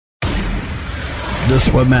This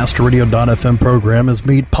WebmasterRadio.fm program is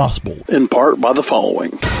made possible in part by the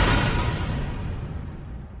following.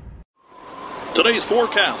 Today's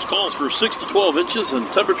forecast calls for 6 to 12 inches and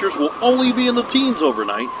temperatures will only be in the teens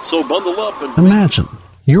overnight, so bundle up and... Imagine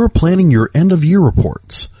you're planning your end-of-year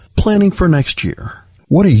reports, planning for next year.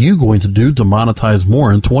 What are you going to do to monetize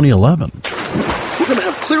more in 2011? We're going to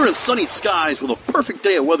have clear and sunny skies with a perfect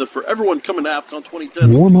day of weather for everyone coming to AFCON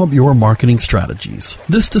 2010. Warm up your marketing strategies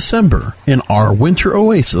this December in our winter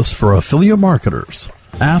oasis for affiliate marketers.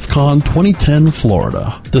 AFCON 2010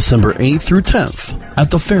 Florida, December 8th through 10th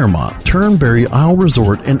at the Fairmont Turnberry Isle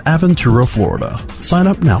Resort in Aventura, Florida. Sign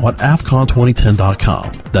up now at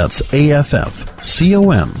AFCON2010.com. That's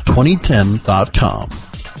AFFCOM 2010.com.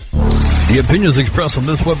 The opinions expressed on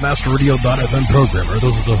this WebmasterRadio.fm program are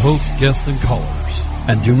those of the host, guests, and callers,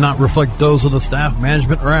 and do not reflect those of the staff,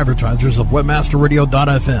 management, or advertisers of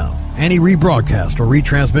WebmasterRadio.fm. Any rebroadcast or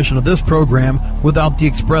retransmission of this program without the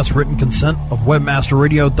express written consent of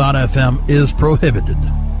WebmasterRadio.fm is prohibited.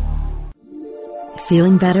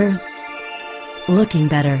 Feeling better? Looking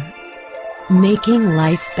better? Making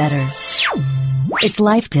life better. It's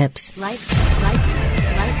Life Tips.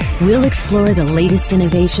 We'll explore the latest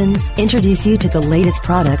innovations, introduce you to the latest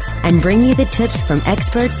products, and bring you the tips from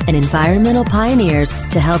experts and environmental pioneers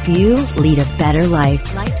to help you lead a better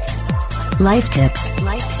life. Life Tips.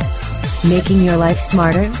 Making your life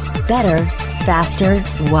smarter, better, faster,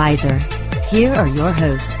 wiser. Here are your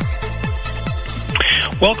hosts.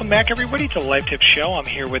 Welcome back, everybody, to the Life Tips Show. I'm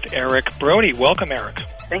here with Eric Brody. Welcome, Eric.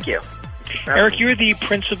 Thank you. Eric, you're the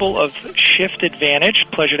principal of Shift Advantage.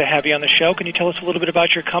 Pleasure to have you on the show. Can you tell us a little bit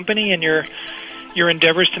about your company and your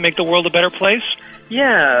endeavors to make the world a better place?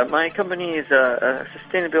 Yeah, my company is a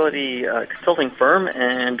sustainability consulting firm,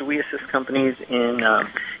 and we assist companies in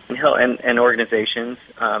organizations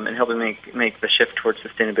in helping make the shift towards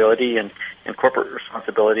sustainability and corporate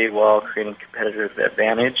responsibility while creating competitive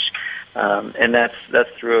advantage. And that's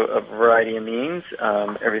through a variety of means,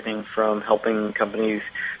 everything from helping companies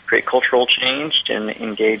create cultural change and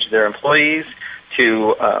engage their employees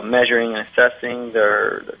to measuring and assessing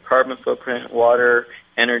their carbon footprint, water,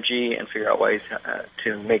 energy, and figure out ways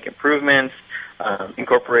to make improvements,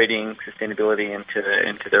 incorporating sustainability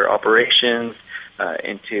into their operations,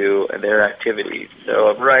 into their activities. So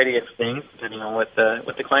a variety of things depending on what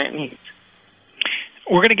the client needs.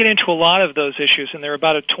 We're going to get into a lot of those issues, and there are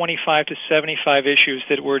about 25 to 75 issues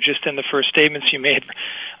that were just in the first statements you made.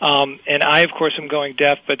 And I, of course, am going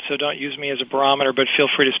deaf, but so don't use me as a barometer, but feel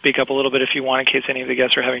free to speak up a little bit if you want in case any of the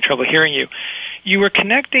guests are having trouble hearing you. You were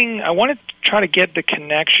connecting, I want to try to get the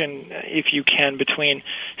connection, if you can, between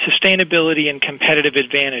sustainability and competitive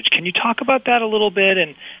advantage. Can you talk about that a little bit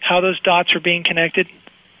and how those dots are being connected?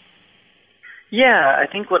 Yeah, I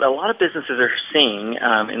think what a lot of businesses are seeing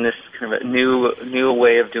in this kind of a new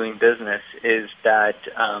way of doing business is that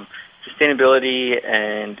sustainability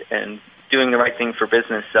and doing the right thing for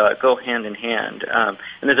business go hand in hand, and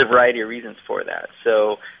there's a variety of reasons for that.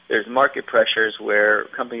 So there's market pressures where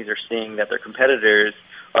companies are seeing that their competitors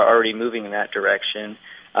are already moving in that direction.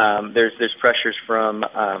 There's pressures from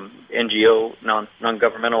NGO,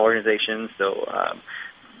 non-governmental organizations, so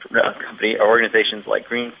organizations like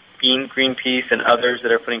Greenpeace and others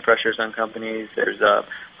that are putting pressures on companies. There's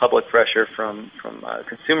public pressure from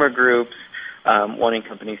consumer groups wanting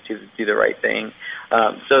companies to do the right thing.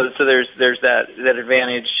 So there's that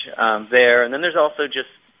advantage there, and then there's also just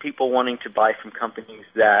people wanting to buy from companies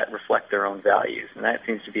that reflect their own values, and that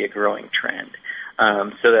seems to be a growing trend.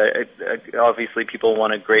 So that obviously people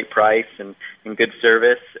want a great price and good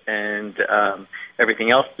service and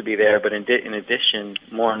everything else to be there, but in addition,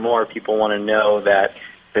 more and more people want to know that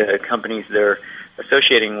the companies they're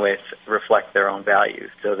associating with reflect their own values.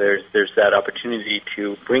 So there's that opportunity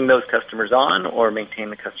to bring those customers on or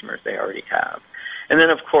maintain the customers they already have. And then,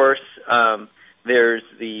 of course, there's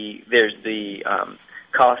the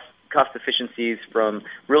cost efficiencies from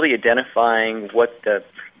really identifying what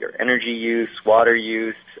your energy use, water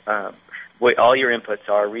use, what all your inputs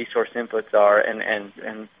are, resource inputs are, and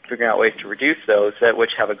figuring out ways to reduce those,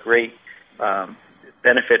 which have a great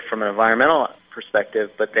benefit from an environmental perspective,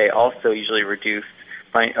 but they also usually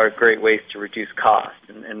are great ways to reduce costs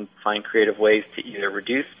and find creative ways to either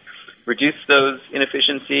reduce those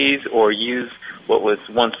inefficiencies or use what was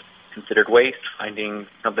once considered waste, finding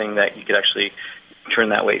something that you could actually turn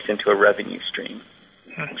that waste into a revenue stream.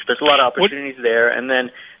 So there's a lot of opportunities there, and then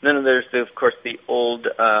there's of course the old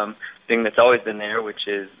thing that's always been there, which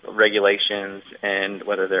is regulations, and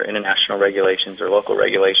whether they're international regulations or local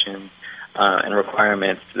regulations and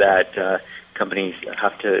requirements that companies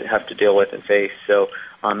have to deal with and face. So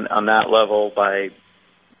on that level, by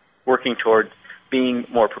working towards being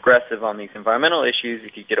more progressive on these environmental issues,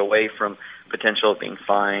 you could get away from potential of being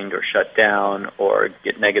fined or shut down or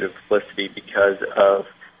get negative publicity because of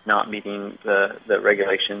not meeting the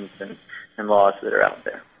regulations and laws that are out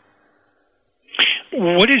there.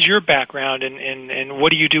 What is your background, and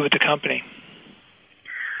what do you do with the company?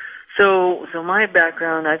 So my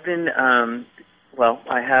background, I've been,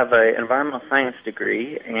 I have an environmental science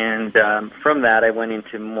degree, and from that I went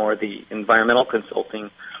into more the environmental consulting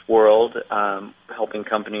world, helping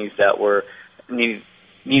companies that were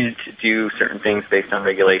needed to do certain things based on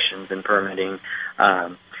regulations and permitting.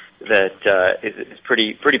 That is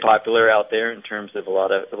pretty popular out there in terms of a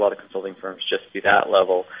lot of consulting firms just do that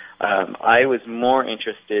level. I was more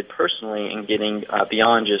interested personally in getting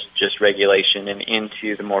beyond just regulation and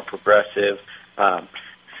into the more progressive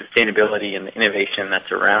sustainability and the innovation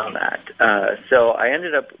that's around that. So I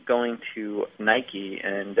ended up going to Nike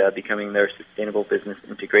and becoming their sustainable business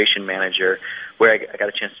integration manager, where I got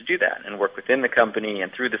a chance to do that and work within the company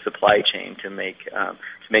and through the supply chain to make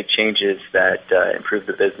changes that improve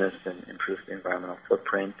the business and improve the environmental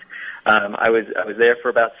footprint. I was there for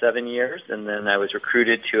about 7 years, and then I was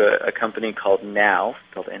recruited to a company called NAU,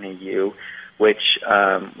 which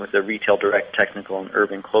was a retail direct technical and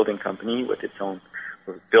urban clothing company with its own.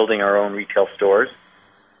 We're building our own retail stores,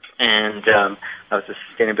 and I was a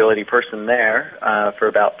sustainability person there for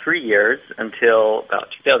about 3 years until about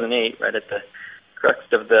 2008, right at the crux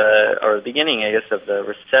of the beginning, I guess, of the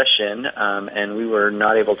recession, and we were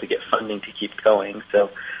not able to get funding to keep going. So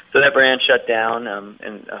that brand shut down,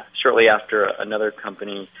 and shortly after another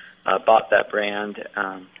company bought that brand,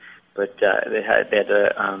 but they had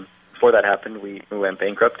to. Before that happened, we went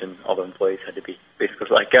bankrupt, and all the employees had to be basically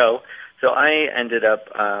let go. So I ended up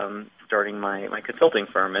starting my consulting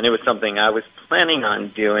firm, and it was something I was planning on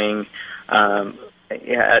doing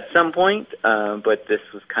at some point, but this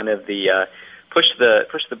was kind of the push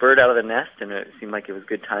the bird out of the nest, and it seemed like it was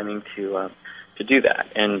good timing to do that.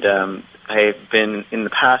 And I've been in the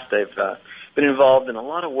past. I've been involved in a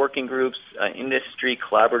lot of working groups, industry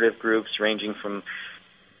collaborative groups, ranging from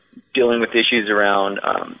dealing with issues around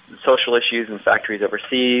social issues in factories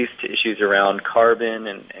overseas to issues around carbon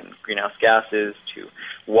and greenhouse gases to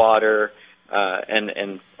water,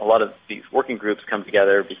 and a lot of these working groups come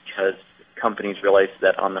together because companies realize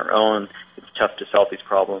that on their own it's tough to solve these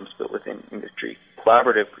problems, but within industry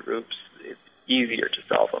collaborative groups it's easier to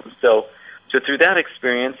solve them. So through that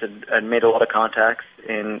experience, I'd made a lot of contacts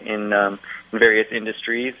in various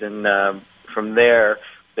industries, and from there,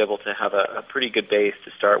 able to have a pretty good base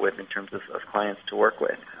to start with in terms of clients to work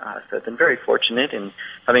with. So I've been very fortunate in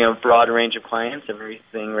having a broad range of clients,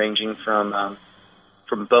 everything ranging from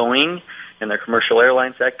Boeing and their commercial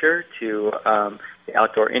airline sector to the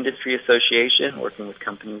Outdoor Industry Association, working with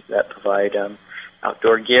companies that provide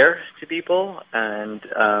outdoor gear to people, and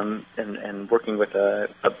working with a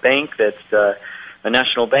bank that's a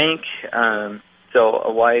national bank. So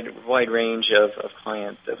a wide range of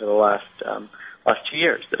clients over the last 2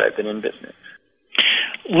 years that I've been in business.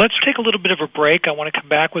 Let's take a little bit of a break. I want to come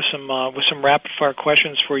back with some rapid fire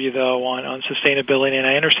questions for you, though, on sustainability, and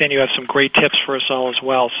I understand you have some great tips for us all as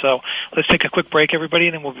well. So let's take a quick break, everybody,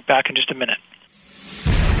 and then we'll be back in just a minute.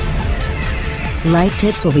 Life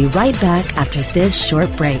Tips will be right back after this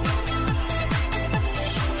short break.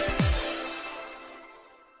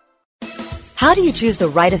 How do you choose the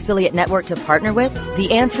right affiliate network to partner with?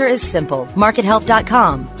 The answer is simple.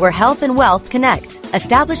 MarketHealth.com, where health and wealth connect.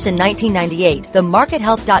 Established in 1998, the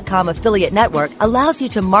MarketHealth.com affiliate network allows you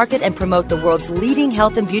to market and promote the world's leading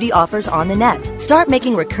health and beauty offers on the net. Start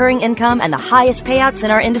making recurring income and the highest payouts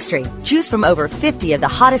in our industry. Choose from over 50 of the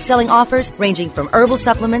hottest selling offers, ranging from herbal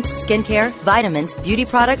supplements, skincare, vitamins, beauty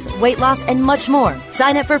products, weight loss, and much more.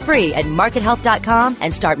 Sign up for free at MarketHealth.com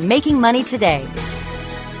and start making money today.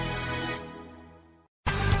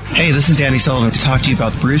 Hey, this is Danny Sullivan to talk to you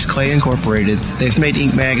about Bruce Clay Incorporated. They've made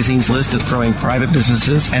Inc. Magazine's list of growing private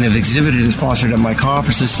businesses and have exhibited and sponsored at my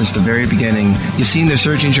conferences since the very beginning. You've seen their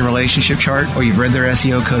search engine relationship chart, or you've read their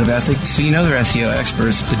SEO code of ethics, so you know they're SEO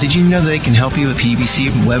experts. But did you know they can help you with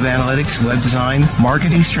PPC, web analytics, web design,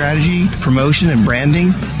 marketing strategy, promotion, and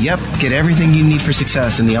branding? Yep, get everything you need for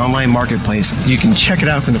success in the online marketplace. You can check it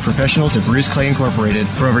out from the professionals at Bruce Clay Incorporated.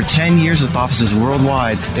 For over 10 years with offices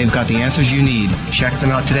worldwide, they've got the answers you need. Check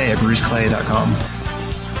them out today at bruceclay.com.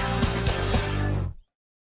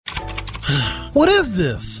 What is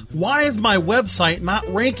this? Why is my website not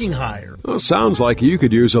ranking higher? Well, sounds like you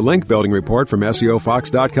could use a link building report from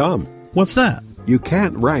SEOFox.com. What's that? You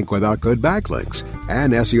can't rank without good backlinks.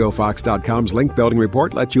 And SEOFox.com's link building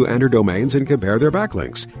report lets you enter domains and compare their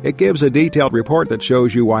backlinks. It gives a detailed report that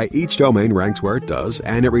shows you why each domain ranks where it does,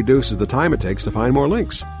 and it reduces the time it takes to find more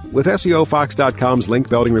links. With SEOFox.com's link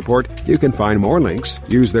building report, you can find more links,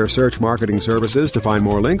 use their search marketing services to find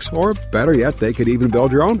more links, or better yet, they could even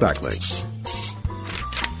build your own backlinks.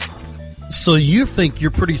 So you think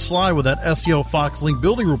you're pretty sly with that SEO Fox link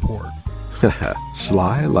building report?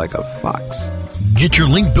 Sly like a fox. Get your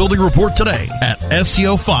link building report today at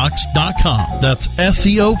SEOFox.com. That's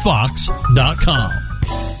SEOFox.com.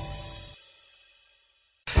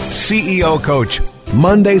 CEO Coach,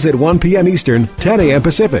 Mondays at 1 p.m. Eastern, 10 a.m.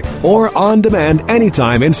 Pacific, or on demand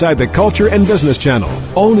anytime inside the Culture and Business Channel,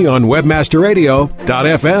 only on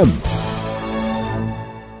WebmasterRadio.fm.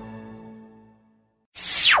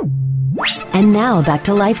 And now back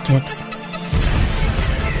to Life Tips.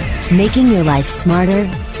 Making your life smarter,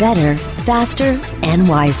 better, faster, and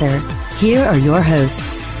wiser. Here are your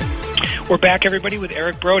hosts. We're back, everybody, with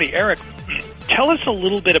Eric Brody. Eric, tell us a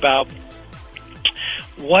little bit about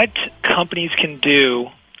what companies can do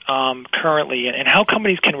currently, and how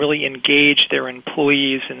companies can really engage their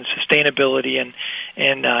employees in sustainability and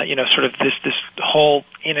sort of this whole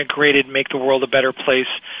integrated make the world a better place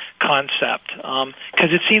concept.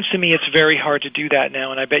 Because it seems to me it's very hard to do that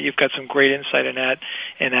now, and I bet you've got some great insight in that.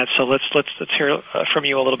 So let's hear from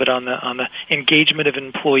you a little bit on the engagement of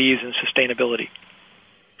employees in sustainability.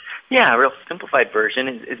 Yeah, a real simplified version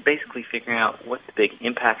is basically figuring out what the big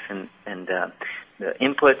impacts and the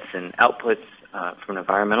inputs and outputs from an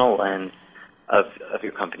environmental lens of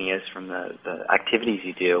your company is from the activities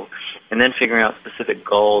you do, and then figuring out specific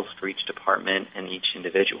goals for each department and each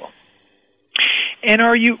individual. And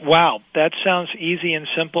wow, that sounds easy and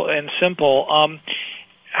simple.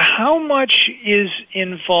 How much is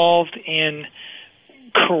involved in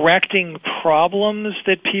correcting problems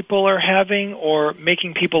that people are having, or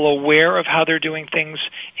making people aware of how they're doing things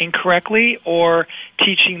incorrectly, or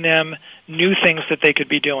teaching them new things that they could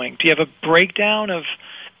be doing? Do you have a breakdown of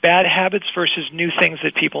bad habits versus new things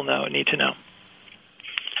that people need to know?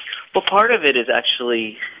 Well, part of it is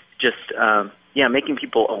actually just making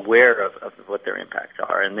people aware of what their impacts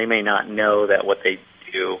are, and they may not know that what they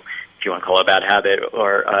do, if you want to call it a bad habit,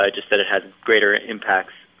 or just that it has greater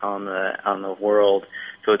impacts on the world.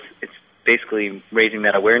 So it's basically raising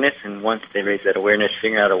that awareness, and once they raise that awareness,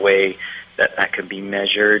 figuring out a way that can be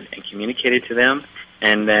measured and communicated to them,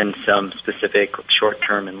 and then some specific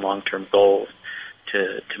short-term and long-term goals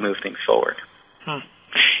to move things forward.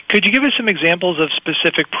 Could you give us some examples of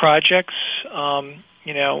specific projects,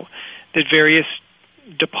 that various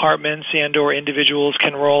departments and or individuals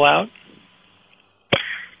can roll out?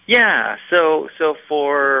 Yeah, so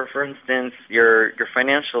for instance, your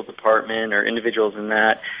financial department or individuals in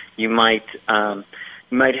that, you might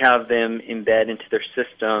have them embed into their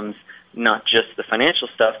systems not just the financial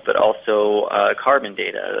stuff, but also carbon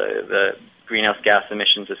data, the greenhouse gas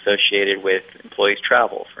emissions associated with employees'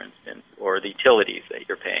 travel, for instance, or the utilities that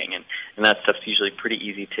you're paying, and that stuff's usually pretty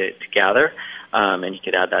easy to gather, and you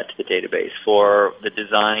could add that to the database. For the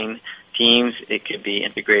design teams, it could be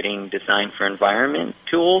integrating design for environment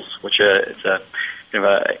tools, which is a kind of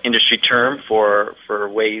a industry term for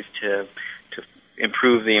ways to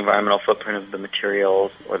improve the environmental footprint of the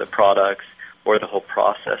materials or the products or the whole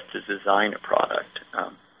process to design a product.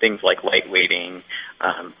 Things like lightweighting,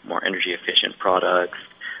 more energy-efficient products,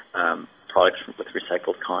 products with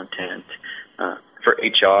recycled content. For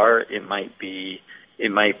HR, it might be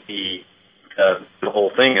the whole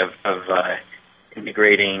thing of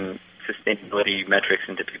integrating sustainability metrics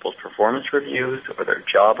into people's performance reviews or their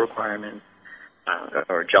job requirements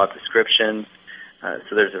or job descriptions.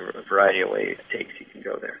 So there's a variety of ways you can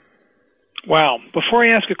go there. Wow. Before I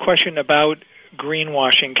ask a question about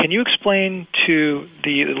greenwashing, can you explain to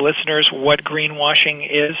the listeners what greenwashing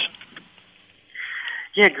is?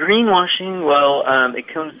 Yeah, greenwashing, well, it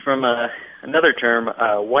comes from another term,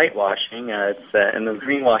 whitewashing, and the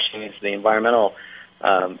greenwashing is the environmental,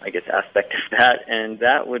 aspect of that, and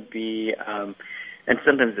that would be, and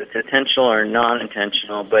sometimes it's intentional or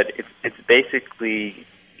non-intentional, but it's basically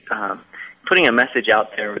putting a message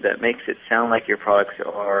out there that makes it sound like your products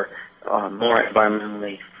are more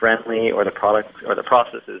environmentally friendly, or the products or the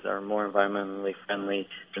processes are more environmentally friendly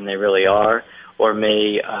than they really are, or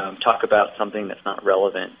may talk about something that's not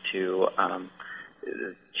relevant to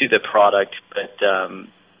the product, but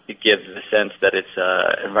it gives the sense that it's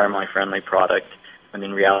an environmentally friendly product, when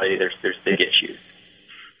in reality there's big issues.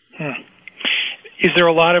 Is there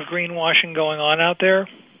a lot of greenwashing going on out there?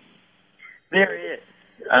 There is.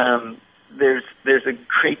 There's a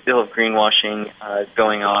great deal of greenwashing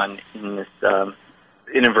going on in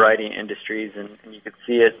in a variety of industries, and you can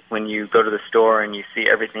see it when you go to the store and you see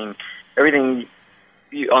everything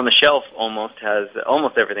on the shelf. Almost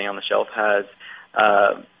everything on the shelf has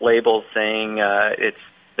labels saying they're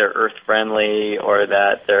earth friendly or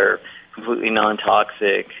that they're completely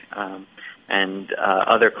non-toxic, and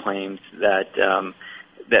other claims that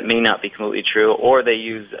may not be completely true, or they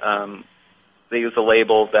use a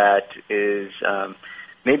label that is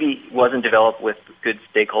maybe wasn't developed with good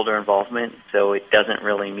stakeholder involvement, so it doesn't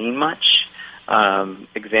really mean much.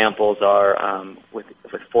 Examples are with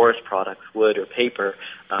forest products, wood or paper,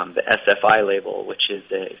 the SFI label, which is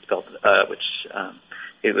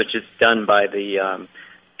which is done by the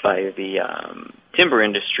timber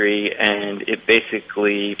industry, and it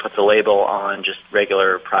basically puts a label on just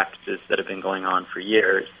regular practices that have been going on for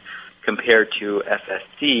years, compared to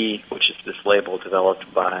FSC, which is this label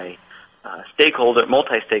developed by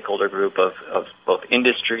multi-stakeholder group of both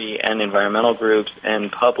industry and environmental groups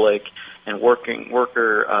and public and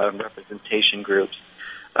worker representation groups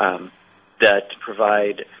that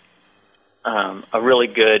provide a really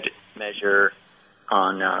good measure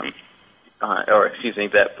that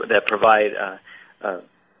provide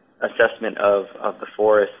assessment of the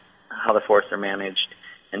forest, how the forests are managed,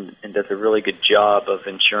 and does a really good job of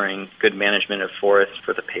ensuring good management of forests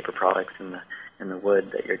for the paper products and the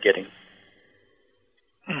wood that you're getting.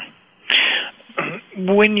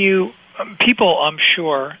 When people, I'm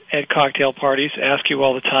sure, at cocktail parties ask you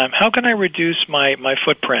all the time, how can I reduce my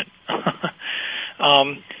footprint?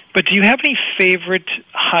 But do you have any favorite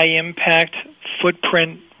high-impact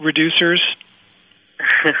footprint reducers?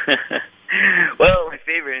 Well, my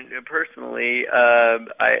favorite, personally,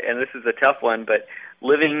 and this is a tough one, but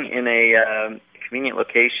living in a convenient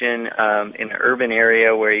location in an urban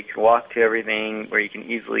area where you can walk to everything, where you can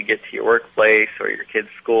easily get to your workplace or your kid's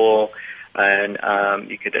school, and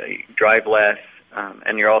you could drive less,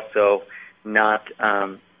 and you're also not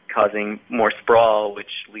causing more sprawl,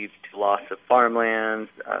 which leads to loss of farmlands,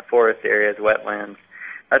 forest areas, wetlands.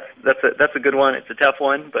 That's a good one. It's a tough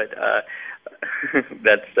one, but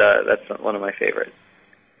that's one of my favorites.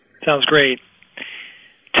 Sounds great.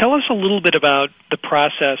 Tell us a little bit about the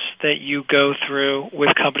process that you go through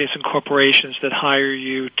with companies and corporations that hire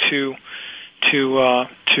you to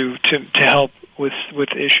help with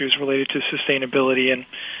issues related to sustainability and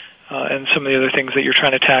some of the other things that you're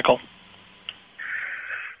trying to tackle.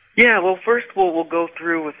 Yeah, well, first we'll go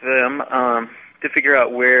through with them to figure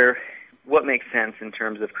out what makes sense in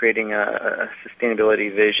terms of creating a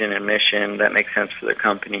sustainability vision and mission that makes sense for the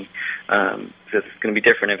company. So it's going to be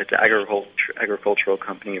different if it's an agricultural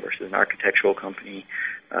company versus an architectural company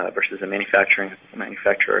versus a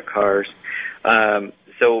manufacturer of cars.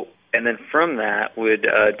 And then from that would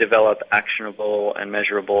develop actionable and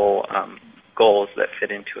measurable goals that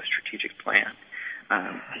fit into a strategic plan.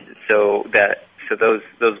 So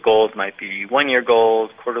those goals might be 1-year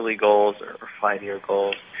goals, quarterly goals, or 5-year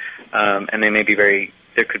goals. And they may be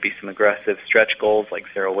there could be some aggressive stretch goals like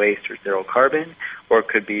zero waste or zero carbon, or it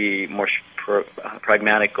could be more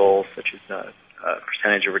pragmatic goals such as a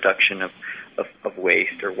percentage of reduction of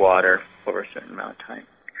waste or water over a certain amount of time.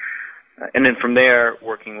 And then from there,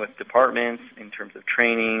 working with departments in terms of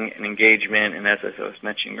training and engagement, and as I was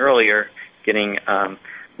mentioning earlier, getting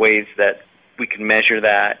ways that we can measure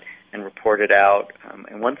that and report it out.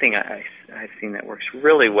 And one thing I've seen that works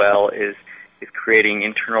really well is creating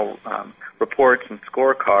internal reports and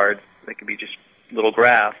scorecards that could be just little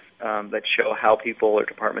graphs that show how people or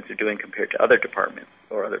departments are doing compared to other departments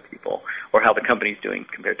or other people, or how the company's doing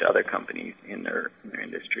compared to other companies in their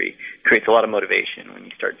industry. It creates a lot of motivation when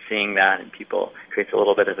you start seeing that, and people creates a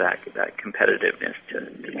little bit of that competitiveness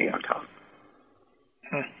to be on top.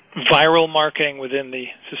 Viral marketing within the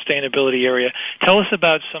sustainability area. Tell us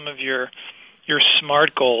about some of your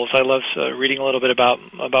SMART goals. I love reading a little bit about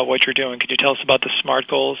what you're doing. Could you tell us about the SMART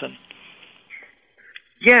goals?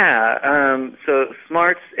 Yeah, so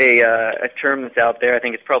SMART's a term that's out there. I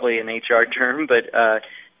think it's probably an HR term, but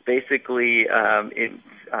basically it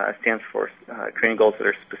stands for creating goals that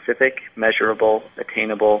are specific, measurable,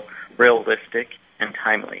 attainable, realistic, and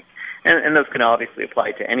timely. And those can obviously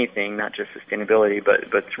apply to anything, not just sustainability, but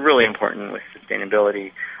it's really important with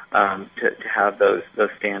sustainability to have those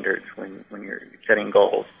standards when you're setting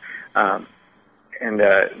goals. And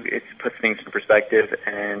it puts things in perspective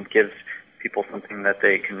and gives people something that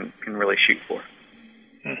they can really shoot for.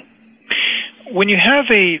 When you have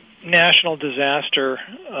a national disaster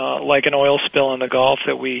like an oil spill in the Gulf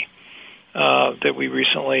that we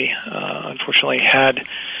recently unfortunately had,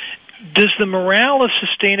 does the morale of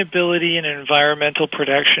sustainability and environmental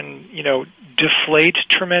protection, deflate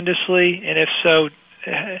tremendously? And if so,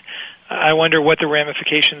 I wonder what the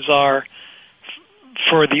ramifications are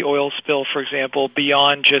for the oil spill, for example,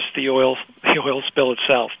 beyond just the oil spill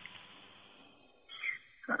itself.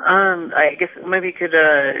 I guess maybe you could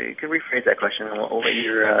rephrase that question. What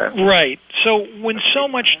you're Right. So when so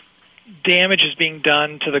much damage is being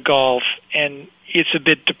done to the Gulf and it's a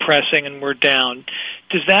bit depressing and we're down,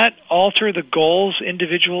 does that alter the goals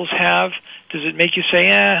individuals have? Does it make you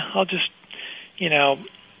say, I'll just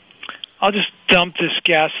dump this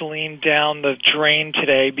gasoline down the drain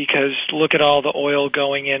today because look at all the oil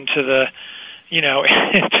going into the,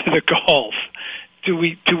 into the Gulf? Do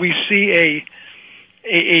we see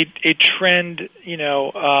a trend,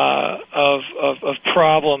 of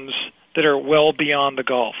problems that are well beyond the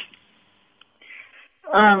Gulf?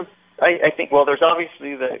 I think, well, there's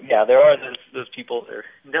obviously there are those people that are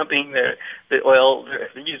dumping the oil,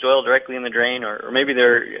 the used oil directly in the drain, or maybe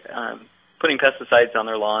they're putting pesticides on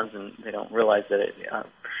their lawns and they don't realize that it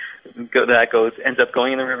ends up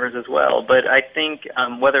going in the rivers as well. But I think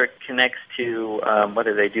whether it connects to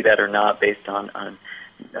whether they do that or not based on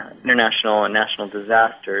international and national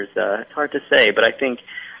disasters, it's hard to say. But I think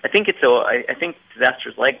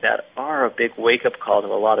disasters like that are a big wake-up call to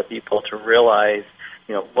a lot of people to realize,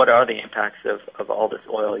 what are the impacts of all this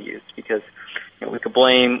oil use? Because we could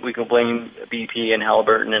blame BP and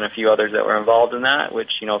Halliburton and a few others that were involved in that,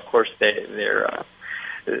 which of course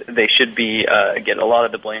they should be get a lot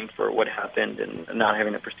of the blame for what happened and not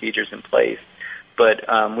having the procedures in place. But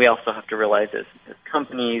we also have to realize as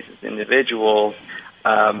companies, as individuals,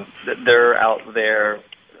 that they're out there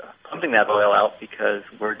pumping that oil out because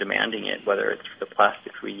we're demanding it, whether it's for the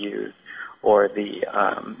plastics we use or the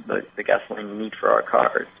gasoline we need for our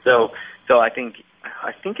cars. So I think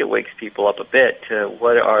it wakes people up a bit to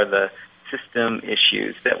what are the system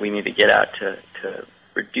issues that we need to get at to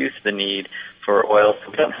reduce the need for oil, so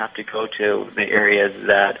we don't have to go to the areas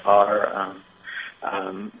that are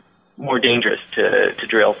more dangerous to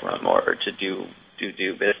drill from or to do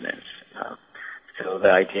business. So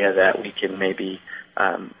the idea that we can maybe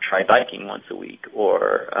try biking once a week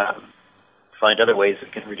or find other ways we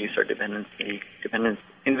can reduce our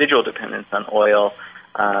individual dependence on oil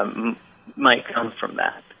might come from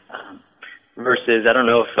that. Versus, I don't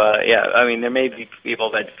know if, there may be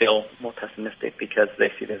people that feel more pessimistic because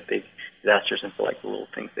they see those big disasters and feel like the little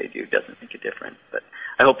things they do doesn't make a difference. But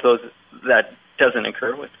I hope that doesn't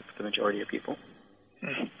occur with the majority of people.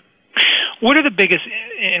 Mm-hmm. What are the biggest,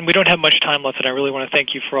 and we don't have much time left, and I really want to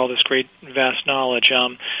thank you for all this great, vast knowledge.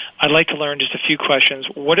 I'd like to learn just a few questions.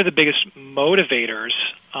 What are the biggest motivators?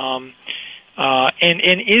 And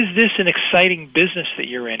is this an exciting business that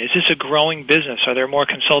you're in? Is this a growing business? Are there more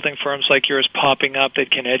consulting firms like yours popping up that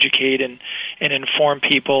can educate and inform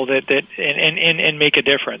people and make a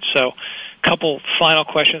difference? So a couple final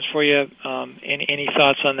questions for you. Any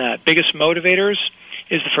thoughts on that? Biggest motivators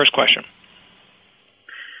is the first question.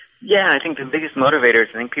 Yeah, I think the biggest motivators,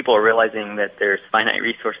 I think people are realizing that there's finite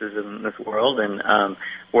resources in this world, and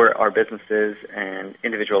where our businesses and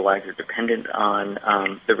individual lives are dependent on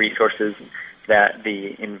the resources that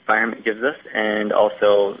the environment gives us, and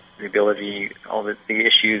also the ability, all the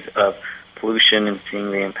issues of pollution and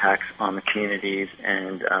seeing the impacts on the communities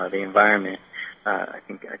and the environment. I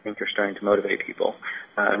think are starting to motivate people,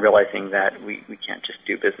 realizing that we can't just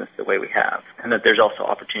do business the way we have, and that there's also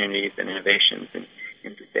opportunities and innovations in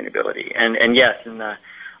sustainability. And yes, so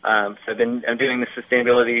I'm doing the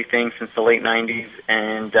sustainability thing since the late 90s,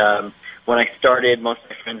 and when I started, most of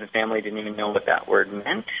my friends and family didn't even know what that word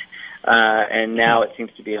meant, and now it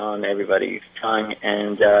seems to be on everybody's tongue,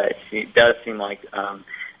 and it does seem like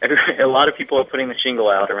a lot of people are putting the shingle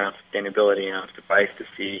out around sustainability, and I'm surprised to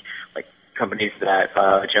see like companies that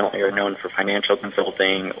generally are known for financial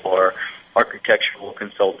consulting or architectural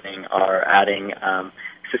consulting are adding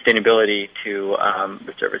sustainability to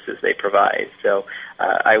the services they provide. So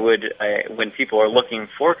when people are looking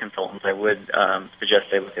for consultants, I would suggest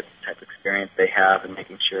they look at the type of experience they have and make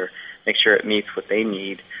sure it meets what they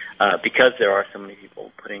need, because there are so many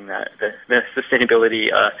people putting the sustainability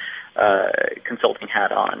consulting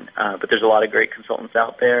hat on. But there's a lot of great consultants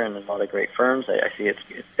out there and a lot of great firms. I see it's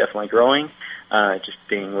definitely growing. Just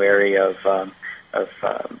being wary of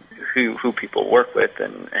who people work with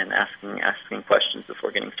and asking questions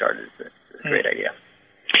before getting started is a great idea.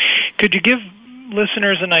 Could you give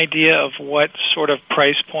listeners an idea of what sort of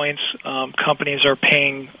price points companies are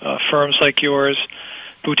paying firms like yours,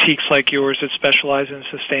 boutiques like yours that specialize in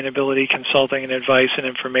sustainability consulting and advice and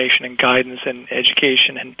information and guidance and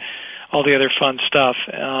education and all the other fun stuff?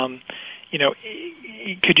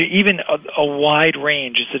 Could you even a wide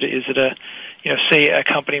range? Is it a say a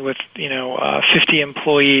company with 50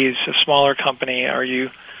 employees, a smaller company? Do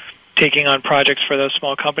taking on projects for those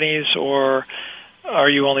small companies, or are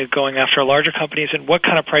you only going after larger companies? And what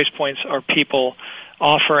kind of price points are people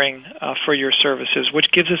offering for your services,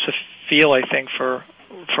 which gives us a feel, I think, for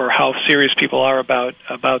how serious people are about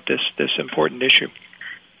this important issue?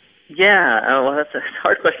 Yeah, well, that's a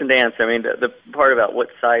hard question to answer. I mean, the part about what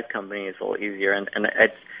size company is a little easier, and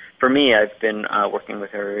for me, I've been working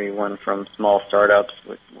with everyone from small startups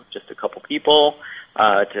with just a couple people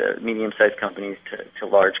to medium-sized companies to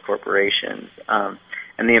large corporations,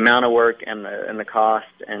 and the amount of work and the cost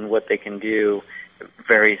and what they can do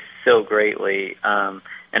varies so greatly, and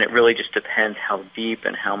it really just depends how deep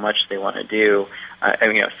and how much they want to do. I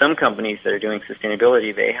mean, some companies that are doing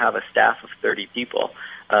sustainability, they have a staff of 30 people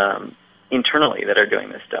internally that are doing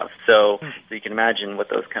this stuff. So you can imagine what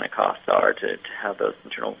those kind of costs are to have those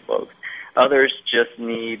internal folks. Others just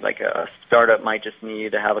need, like a startup might just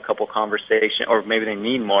need to have a couple conversations, or maybe they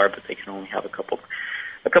need more, but they can only have a couple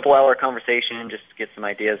hour conversation just to get some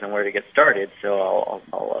ideas on where to get started. So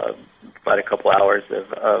I'll provide a couple hours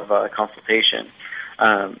of consultation.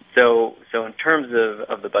 So in terms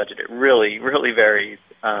of the budget, it really varies,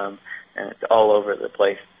 and it's all over the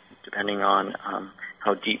place depending on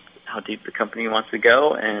how deep the company wants to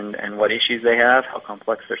go and what issues they have, how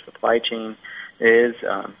complex their supply chain is,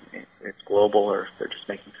 if it's global or if they're just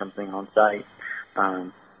making something on site,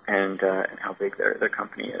 and how big their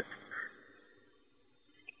company is.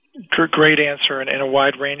 Great answer, and a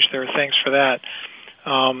wide range there. Thanks for that.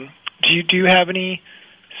 Do you have any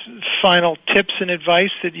final tips and advice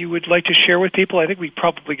that you would like to share with people? I think we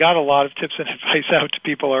probably got a lot of tips and advice out to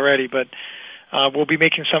people already, but we'll be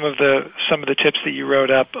making some of the tips that you wrote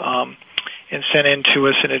up and sent in to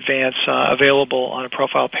us in advance available on a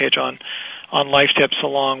profile page on Life Tips,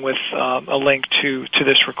 along with a link to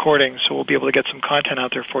this recording, so we'll be able to get some content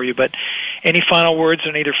out there for you. But any final words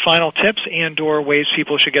on either final tips and or ways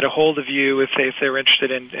people should get a hold of you if they're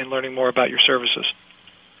interested in learning more about your services?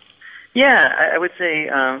 Yeah, I would say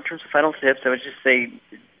in terms of final tips, I would just say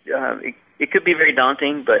it could be very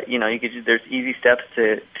daunting, but there's easy steps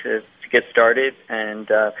to get started,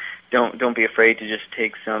 and don't be afraid to just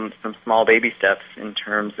take some small baby steps in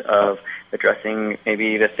terms of addressing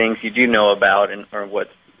maybe the things you do know about or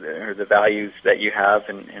the values that you have,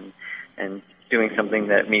 and doing something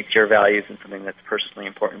that meets your values and something that's personally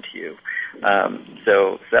important to you.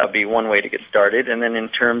 So that would be one way to get started. And then in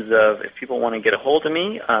terms of if people want to get a hold of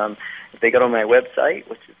me, if they go to my website,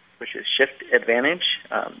 which is Shift Advantage,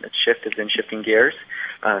 that's shift as in shifting gears,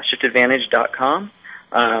 shiftadvantage.com.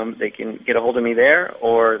 They can get a hold of me there,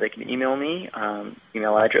 or they can email me.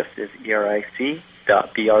 Email address is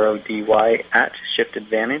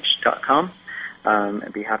eric.brody@shiftadvantage.com.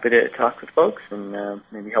 I'd be happy to talk with folks and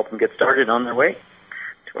maybe help them get started on their way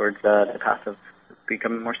towards the path of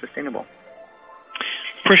becoming more sustainable.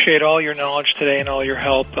 Appreciate all your knowledge today and all your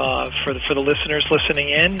help for the listeners listening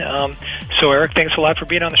in. So, Eric, thanks a lot for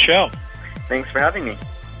being on the show. Thanks for having me.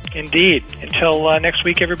 Indeed. Until next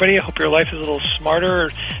week, everybody, I hope your life is a little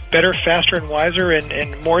smarter, better, faster, and wiser,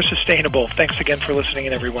 and more sustainable. Thanks again for listening,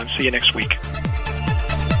 and everyone. See you next week.